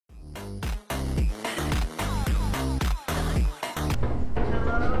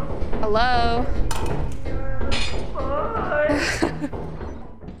Hello?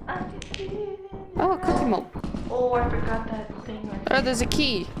 Oh, a cookie mold. Oh, I forgot that thing. Oh, there's a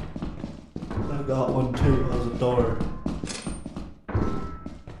key. I got one too. There's a door.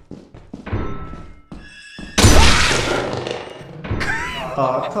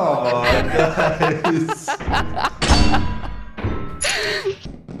 Oh, come on, guys.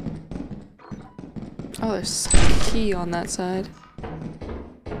 Oh, there's a key on that side.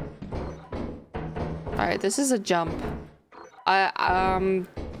 Alright, this is a jump.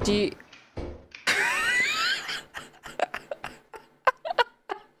 Do you...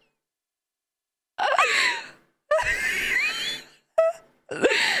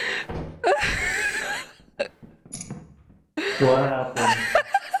 What happened?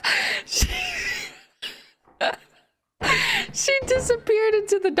 She disappeared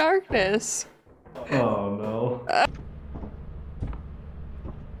into the darkness. Oh no.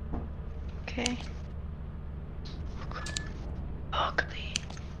 Okay. Ugly.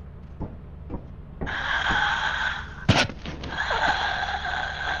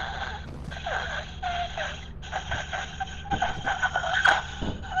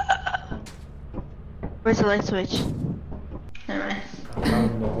 Where's the light switch? Never mind.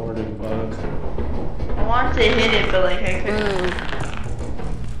 I'm the hoarding bug. I wanted to hit it, but like I couldn't. Ooh.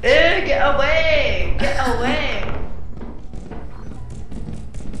 Ew, get away! Get away!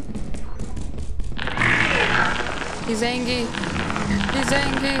 He's angry. He's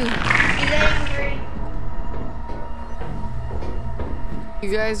angry. He's angry. You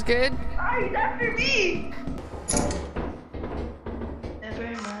guys good? Oh, he's after me! Never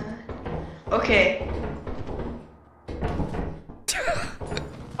mind. Okay.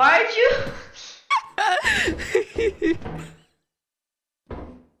 Why'd you?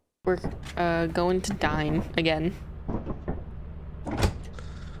 We're going to dine again.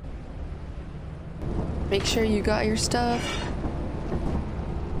 Make sure you got your stuff.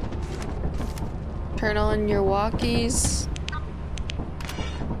 Turn on your walkies.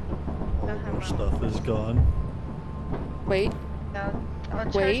 Our stuff is gone. Wait,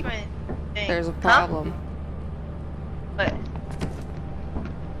 I'll charge Wait. my thing. there's a Huh? problem. What?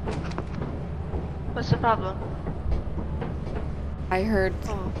 What's the problem? I heard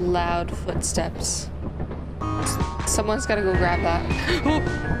loud footsteps. Someone's gotta go grab that.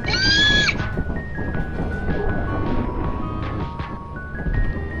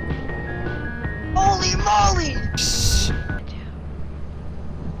 Holy moly! Shh.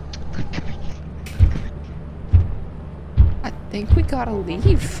 I think we gotta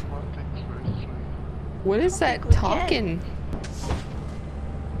leave. What is that talking?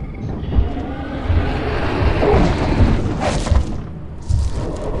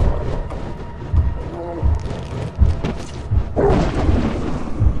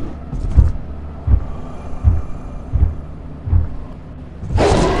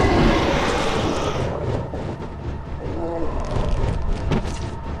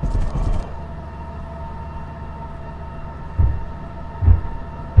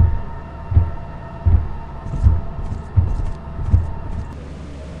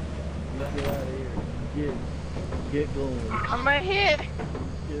 Get out of here. Get going. I'm right here.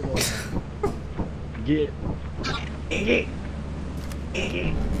 Get on. Get.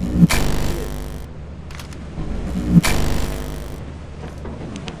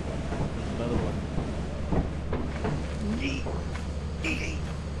 Another one.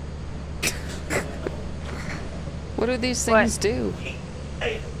 What do these things do?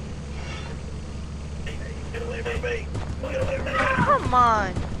 Come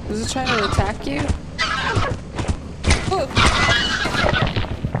on. Is it trying to attack you? Oh.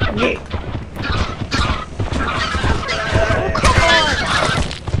 Yeah.